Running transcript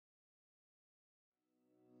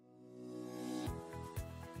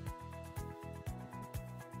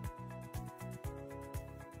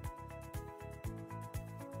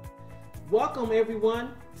Welcome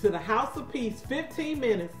everyone to the House of Peace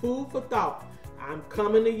 15-minute food for thought. I'm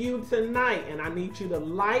coming to you tonight and I need you to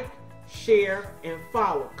like, share, and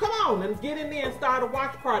follow. Come on and get in there and start a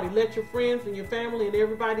watch party. Let your friends and your family and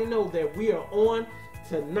everybody know that we are on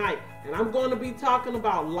tonight. And I'm going to be talking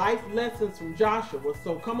about life lessons from Joshua.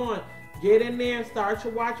 So come on, get in there and start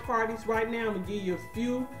your watch parties right now. I'm going to give you a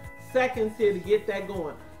few seconds here to get that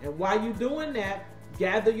going. And while you're doing that,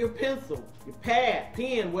 gather your pencil, your pad,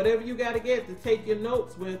 pen, whatever you got to get to take your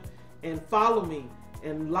notes with, and follow me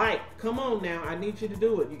and like. Come on now, I need you to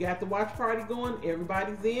do it. You got the watch party going,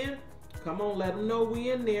 everybody's in. Come on, let them know we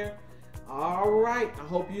in there. All right, I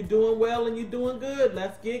hope you're doing well and you're doing good.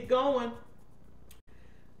 Let's get going.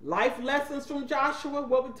 Life lessons from Joshua,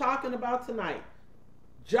 what we're talking about tonight.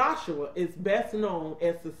 Joshua is best known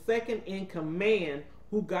as the second in command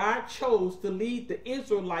who God chose to lead the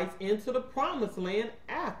Israelites into the promised land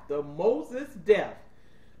after Moses' death.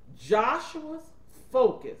 Joshua's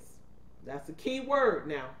focus, that's a key word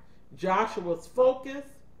now. Joshua's focus,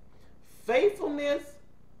 faithfulness,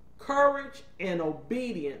 courage, and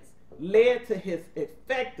obedience led to his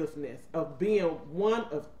effectiveness of being one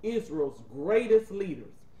of Israel's greatest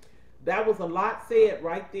leaders. That was a lot said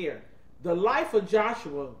right there. The life of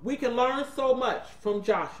Joshua, we can learn so much from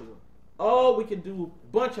Joshua. Oh, we can do a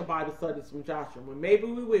bunch of Bible studies from Joshua. Maybe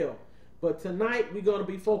we will. But tonight we're going to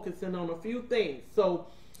be focusing on a few things. So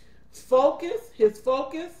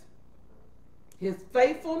his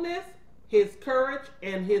faithfulness, his courage,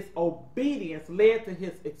 and his obedience led to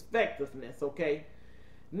his effectiveness, okay?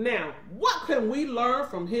 Now, what can we learn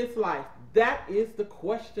from his life? That is the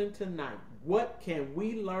question tonight. What can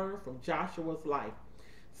we learn from Joshua's life?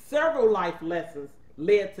 Several life lessons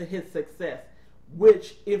led to his success,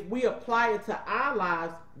 which if we apply it to our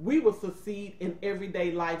lives, we will succeed in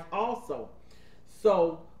everyday life also.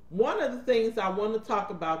 So one of the things I want to talk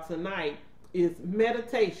about tonight is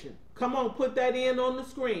meditation. Come on, put that in on the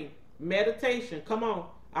screen. Meditation, come on.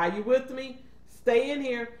 Are you with me? Stay in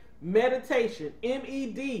here. Meditation,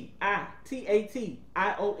 M-E-D-I-T-A-T-I-O-N.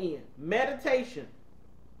 Meditation.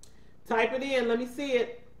 Type it in, let me see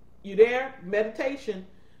it. You there? Meditation.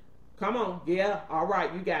 Come on, yeah, all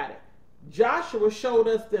right, you got it. Joshua showed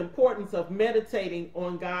us the importance of meditating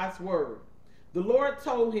on God's word. The Lord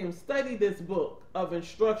told him, study this book of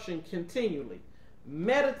instruction continually.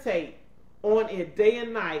 Meditate on it day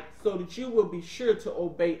and night so that you will be sure to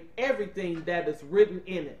obey everything that is written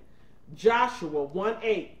in it. Joshua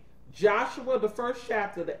 1:8. Joshua, the first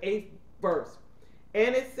chapter, the 8th verse.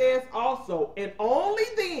 And it says also, and only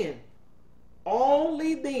then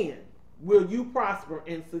will you prosper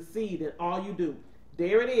and succeed in all you do.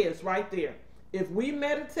 There it is right there. If we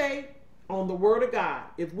meditate on the word of God,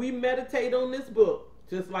 if we meditate on this book,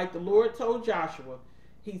 just like the Lord told Joshua,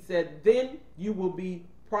 he said, then you will be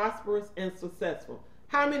prosperous and successful.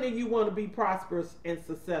 How many of you want to be prosperous and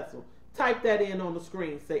successful? Type that in on the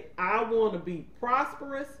screen. Say, I want to be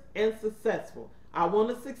prosperous and successful. I want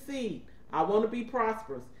to succeed. I want to be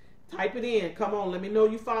prosperous. Type it in. Come on, let me know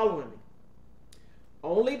you're following me.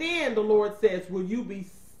 Only then, the Lord says, will you be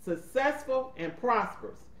successful and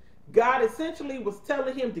prosperous. God essentially was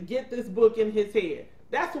telling him to get this book in his head.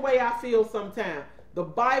 That's the way I feel sometimes. The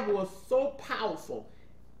Bible is so powerful.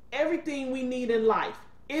 Everything we need in life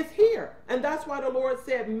is here. And that's why the Lord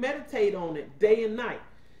said meditate on it day and night.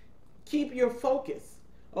 Keep your focus.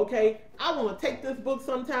 Okay? I want to take this book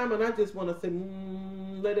sometime and I just want to say,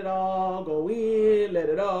 let it all go in. Let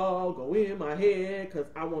it all go in my head because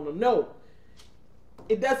I want to know.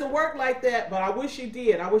 It doesn't work like that, but I wish it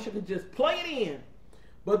did. I wish I could just plug it in.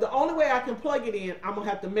 But the only way I can plug it in, I'm going to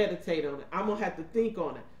have to meditate on it. I'm going to have to think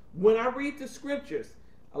on it. When I read the scriptures,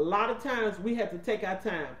 a lot of times we have to take our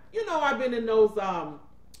time. You know, I've been in those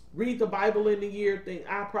read the Bible in a year thing.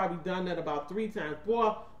 I've probably done that about 3 times.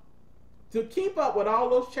 Boy, to keep up with all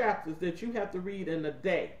those chapters that you have to read in a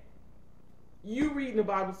day, you reading the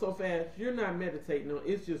Bible so fast, you're not meditating on it.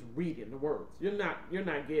 It's just reading the words. You're not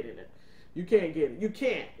getting it. You can't get it. You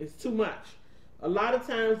can't. It's too much. A lot of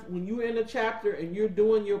times when you're in a chapter and you're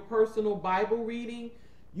doing your personal Bible reading,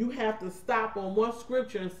 you have to stop on one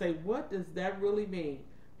scripture and say, what does that really mean?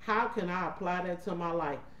 How can I apply that to my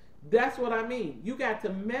life? That's what I mean. You got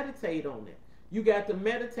to meditate on it. You got to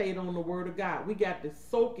meditate on the word of God. We got to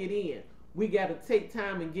soak it in. We got to take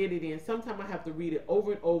time and get it in. Sometimes I have to read it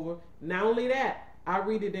over and over. Not only that, I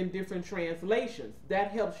read it in different translations.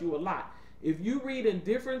 That helps you a lot. If you read in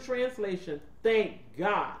different translations, thank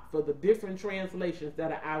God for the different translations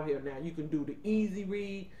that are out here now. You can do the easy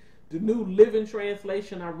read, the New Living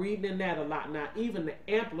Translation. I'm reading in that a lot now. Even the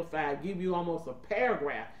Amplified give you almost a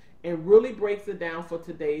paragraph and really breaks it down for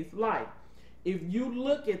today's life. If you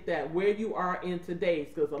look at that, where you are in today's,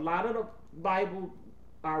 because a lot of the Bible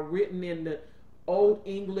are written in the Old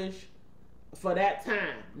English for that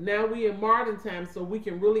time. Now we in modern times, so we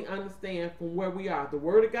can really understand from where we are. The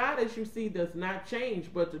Word of God, as you see, does not change,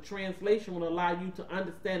 but the translation will allow you to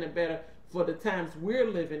understand it better for the times we're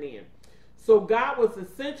living in. So God was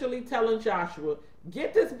essentially telling Joshua,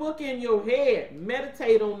 get this book in your head,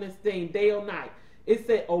 meditate on this thing day or night. It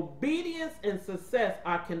said obedience and success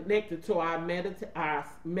are connected to our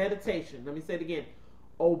meditation. Let me say it again.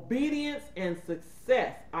 Obedience and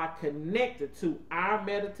success are connected to our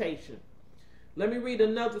meditation. Let me read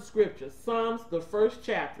another scripture. Psalms, the 1st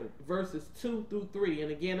chapter, verses 2 through 3.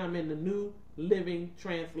 And again, I'm in the New Living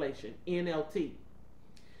Translation, NLT.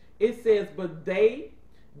 It says, but they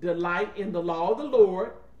delight in the law of the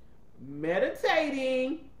Lord,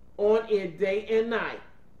 meditating on it day and night.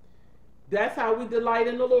 That's how we delight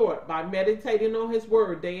in the Lord, by meditating on his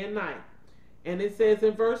word day and night. And it says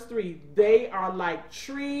in verse 3, they are like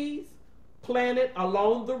trees planted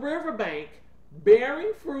along the riverbank,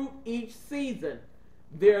 bearing fruit each season.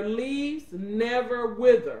 Their leaves never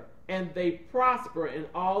wither, and they prosper in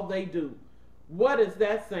all they do. What is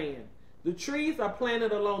that saying? The trees are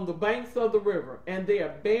planted along the banks of the river, and they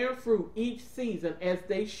are bearing fruit each season as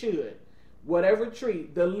they should. Whatever tree,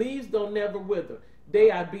 the leaves don't never wither. They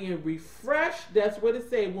are being refreshed. That's what it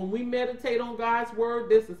said. When we meditate on God's word,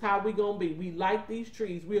 this is how we're going to be. We like these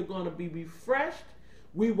trees. We are going to be refreshed.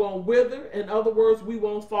 We won't wither. In other words, we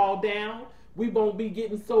won't fall down. We won't be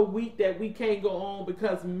getting so weak that we can't go on,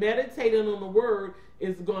 because meditating on the word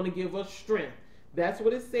is going to give us strength. That's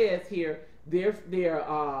what it says here. They're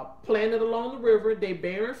planted along the river. They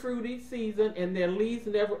bearing fruit each season, and their leaves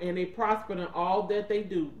never, and they prosper in all that they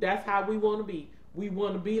do. That's how we want to be. We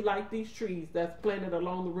want to be like these trees that's planted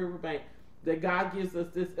along the riverbank, that God gives us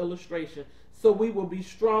this illustration. So we will be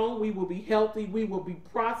strong, we will be healthy, we will be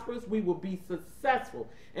prosperous, we will be successful.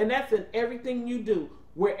 And that's in everything you do.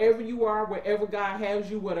 Wherever you are, wherever God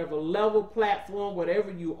has you, whatever level, platform,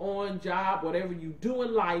 whatever you on, job, whatever you do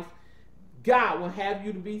in life, God will have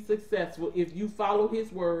you to be successful if you follow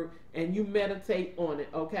his word and you meditate on it,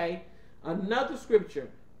 okay? Another scripture,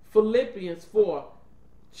 Philippians 4,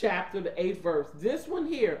 chapter the 8th verse. This one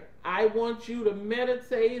here, I want you to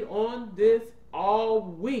meditate on this all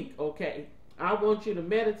week, okay? I want you to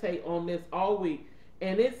meditate on this all week.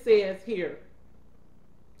 And it says here,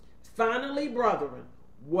 finally, brethren,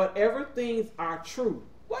 whatever things are true.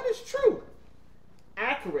 What is true?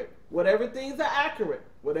 Accurate. Whatever things are accurate.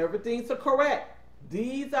 Whatever things are correct.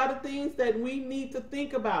 These are the things that we need to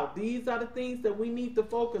think about. These are the things that we need to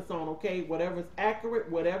focus on, okay? Whatever's accurate,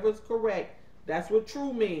 whatever's correct. That's what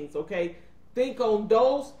true means, okay? Think on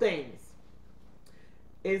those things.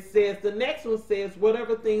 It says, the next one says,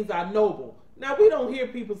 whatever things are noble. Now, we don't hear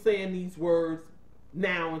people saying these words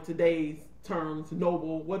now in today's terms.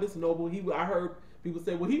 Noble. What is noble? I heard people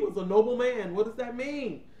say, well, he was a noble man. What does that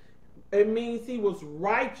mean? It means he was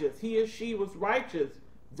righteous. He or she was righteous,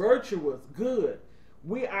 virtuous, good.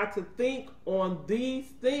 We are to think on these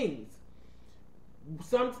things.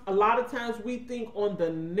 A lot of times we think on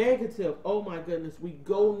the negative. Oh my goodness, we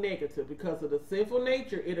go negative because of the sinful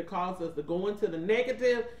nature. It'll cause us to go into the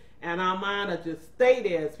negative, and our mind will just stay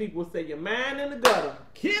there. As people say, your mind in the gutter.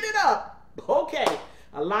 Get it up. Okay.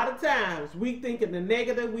 A lot of times we think in the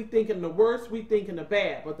negative, we think in the worst, we think in the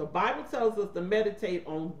bad. But the Bible tells us to meditate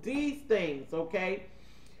on these things, okay?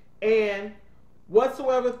 And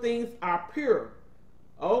whatsoever things are pure,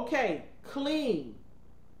 okay, clean,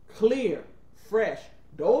 clear, fresh.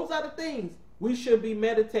 Those are the things we should be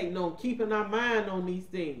meditating on, keeping our mind on these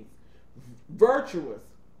things. Virtuous,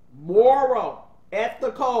 moral,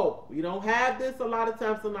 ethical. We don't have this a lot of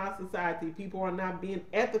times in our society. People are not being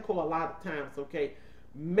ethical a lot of times, okay?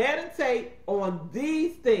 Meditate on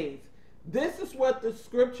these things. This is what the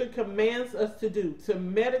scripture commands us to do, to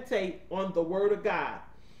meditate on the word of God.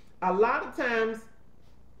 A lot of times,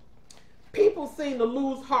 people seem to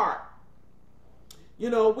lose heart. You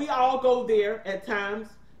know, we all go there at times.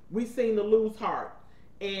 We seem to lose heart.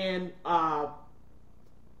 And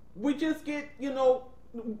we just get, you know,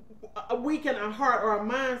 weak in our heart or our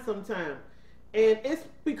mind sometimes. And it's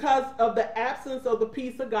because of the absence of the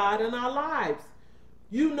peace of God in our lives.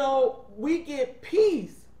 You know, we get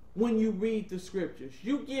peace when you read the scriptures.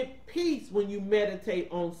 You get peace when you meditate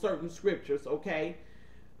on certain scriptures, okay?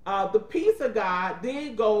 The peace of God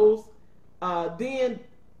then goes, then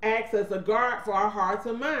acts as a guard for our hearts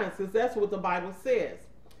and minds, because that's what the Bible says.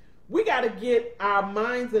 We got to get our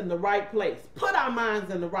minds in the right place. Put our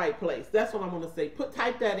minds in the right place. That's what I'm going to say.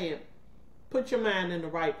 Type that in. Put your mind in the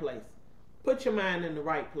right place. Put your mind in the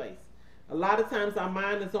right place. A lot of times our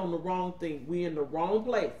mind is on the wrong thing. We in the wrong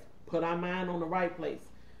place. Put our mind on the right place.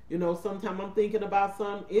 You know, sometimes I'm thinking about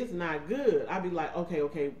something, it's not good. I be like,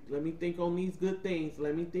 okay, let me think on these good things.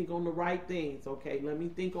 Let me think on the right things. Okay, let me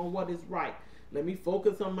think on what is right. Let me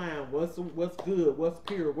focus on mine. What's good, what's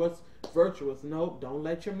pure, what's virtuous. Nope, don't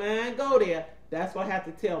let your mind go there. That's what I have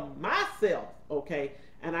to tell myself, okay?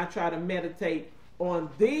 And I try to meditate on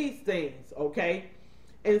these things, okay?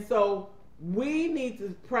 And so we need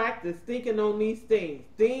to practice thinking on these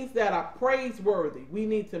things that are praiseworthy. We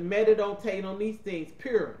need to meditate on these things,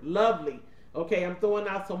 pure, lovely. Okay, I'm throwing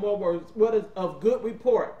out some more words. What is of good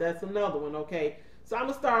report? That's another one, okay? So I'm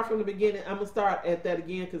going to start from the beginning. I'm going to start at that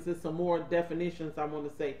again because there's some more definitions I want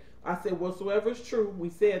to say. I said whatsoever is true. We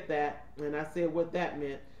said that, and I said what that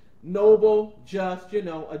meant. Noble, just, you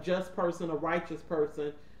know, a just person, a righteous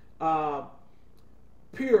person,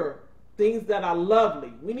 pure, things that are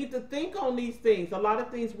lovely. We need to think on these things. A lot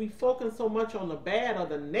of things we focus so much on the bad or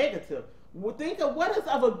the negative. Well, think of what is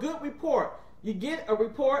of a good report. You get a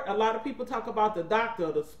report. A lot of people talk about the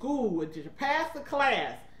doctor, the school. Did you pass the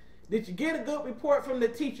class? Did you get a good report from the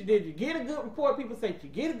teacher? Did you get a good report? People say, did you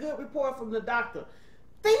get a good report from the doctor?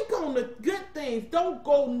 Think on the good things. Don't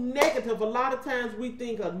go negative. A lot of times we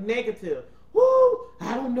think of negative. Whoo,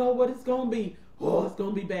 I don't know what it's going to be. Oh, it's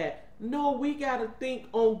going to be bad. No, we got to think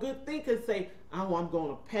on good things and say, oh, I'm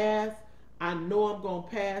going to pass. I know I'm going to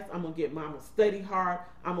pass. I'm going to get I'm going to study hard.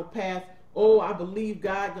 I'm going to pass. Oh, I believe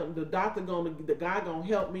God, the guy going to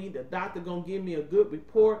help me. The doctor going to give me a good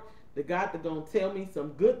report. The doctor going to tell me some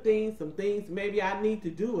good things, some things maybe I need to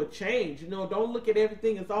do or change. You know, don't look at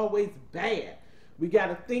everything as always bad. We got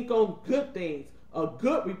to think on good things, a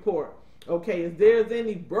good report. Okay, if there's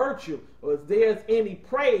any virtue or if there's any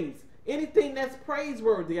praise, anything that's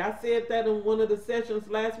praiseworthy. I said that in one of the sessions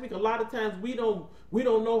last week. A lot of times we don't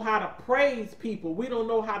know how to praise people. We don't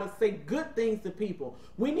know how to say good things to people.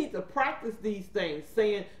 We need to practice these things,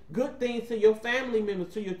 saying good things to your family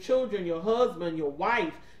members, to your children, your husband, your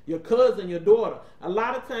wife, your cousin, your daughter. A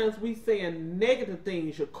lot of times we saying negative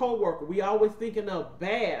things, your coworker. We always thinking of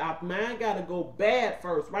bad. Our mind got to go bad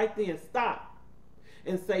first, right then stop.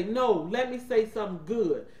 And say, no, let me say something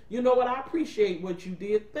good. You know what? I appreciate what you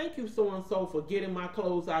did. Thank you so-and-so for getting my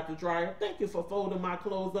clothes out the dryer. Thank you for folding my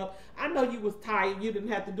clothes up. I know you was tired. You didn't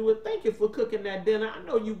have to do it. Thank you for cooking that dinner. I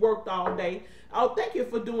know you worked all day. Oh, thank you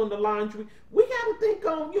for doing the laundry. We got to think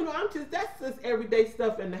on, you know, that's just everyday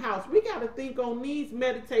stuff in the house. We got to think on these,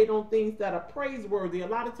 meditate on things that are praiseworthy. A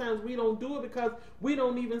lot of times we don't do it because we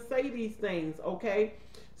don't even say these things, okay?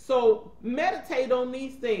 So meditate on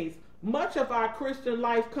these things. Much of our Christian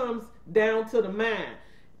life comes down to the mind.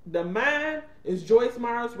 The mind, as Joyce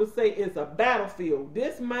Myers would say, is a battlefield.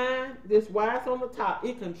 This mind, this wires on the top,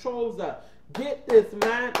 it controls us. Get this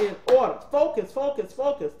mind in order. Focus, focus,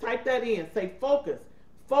 focus. Type that in. Say focus,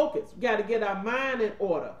 focus. We got to get our mind in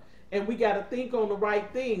order. And we got to think on the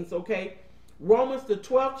right things, okay? Romans, the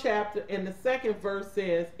 12th chapter, and the 2nd verse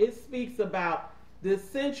says, it speaks about the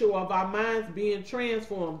essential of our minds being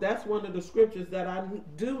transformed. That's one of the scriptures that I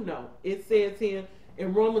do know. It says here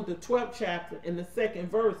in Romans the 12th chapter in the 2nd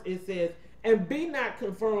verse, it says, and be not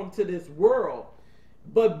conformed to this world,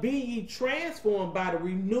 but be ye transformed by the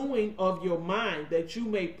renewing of your mind, that you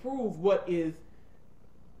may prove what is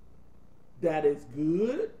that is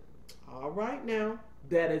good. All right now,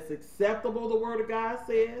 that is acceptable, the word of God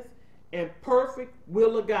says, and perfect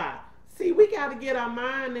will of God. See, we got to get our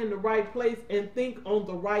mind in the right place and think on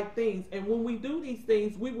the right things. And when we do these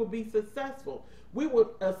things, we will be successful. We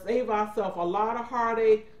will save ourselves a lot of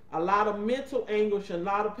heartache, a lot of mental anguish, and a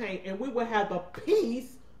lot of pain. And we will have the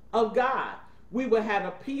peace of God. We will have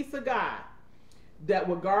the peace of God that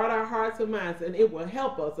will guard our hearts and minds. And it will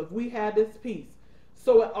help us if we have this peace.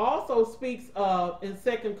 So it also speaks of, in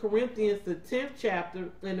 2 Corinthians, the 10th chapter,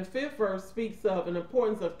 and the 5th verse speaks of an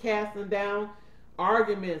importance of casting down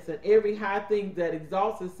arguments and every high thing that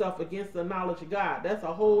exalts itself against the knowledge of God. That's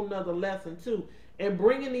a whole nother lesson too. And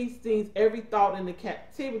bringing these things, every thought into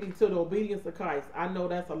captivity to the obedience of Christ. I know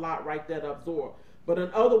that's a lot right there to absorb. But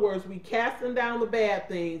in other words, we casting down the bad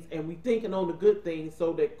things and we thinking on the good things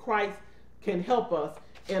so that Christ can help us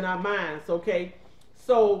in our minds, okay?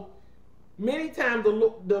 So many times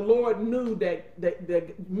the Lord knew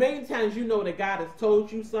that many times you know that God has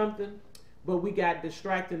told you something, but we got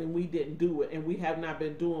distracted and we didn't do it, and we have not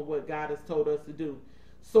been doing what God has told us to do.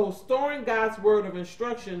 So storing God's word of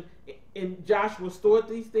instruction, in Joshua stored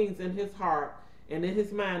these things in his heart and in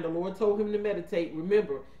his mind. The Lord told him to meditate.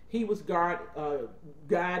 Remember, he was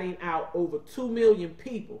guiding out over 2 million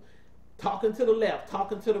people, talking to the left,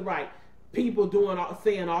 talking to the right. people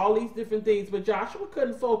saying all these different things, but Joshua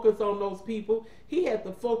couldn't focus on those people. He had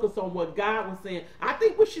to focus on what God was saying. I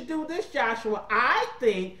think we should do this, Joshua. I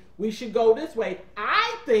think we should go this way.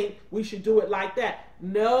 I think we should do it like that.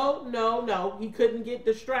 No, no, no. He couldn't get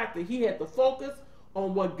distracted. He had to focus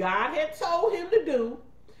on what God had told him to do,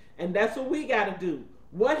 and that's what we got to do.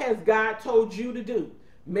 What has God told you to do?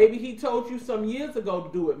 Maybe he told you some years ago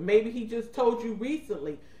to do it. Maybe he just told you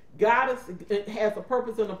recently. God has a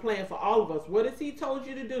purpose and a plan for all of us. What has he told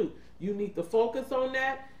you to do? You need to focus on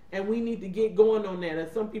that, and we need to get going on that.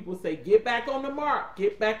 As some people say, get back on the mark,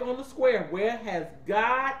 get back on the square. Where has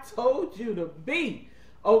God told you to be?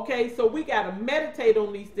 Okay, so we got to meditate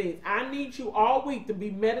on these things. I need you all week to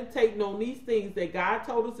be meditating on these things that God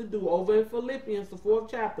told us to do over in Philippians, the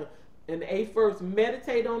 4th chapter, and the 8th verse.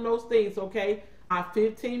 Meditate on those things, okay? Our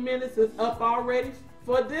 15 minutes is up already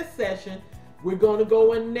for this session. We're going to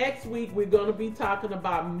go in next week. We're going to be talking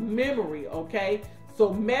about memory, okay?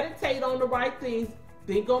 So meditate on the right things.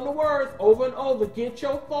 Think on the words over and over. Get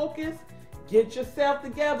your focus. Get yourself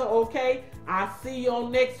together, okay? I'll see you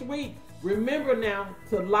on next week. Remember now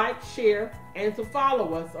to like, share, and to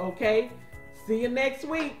follow us, okay? See you next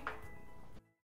week.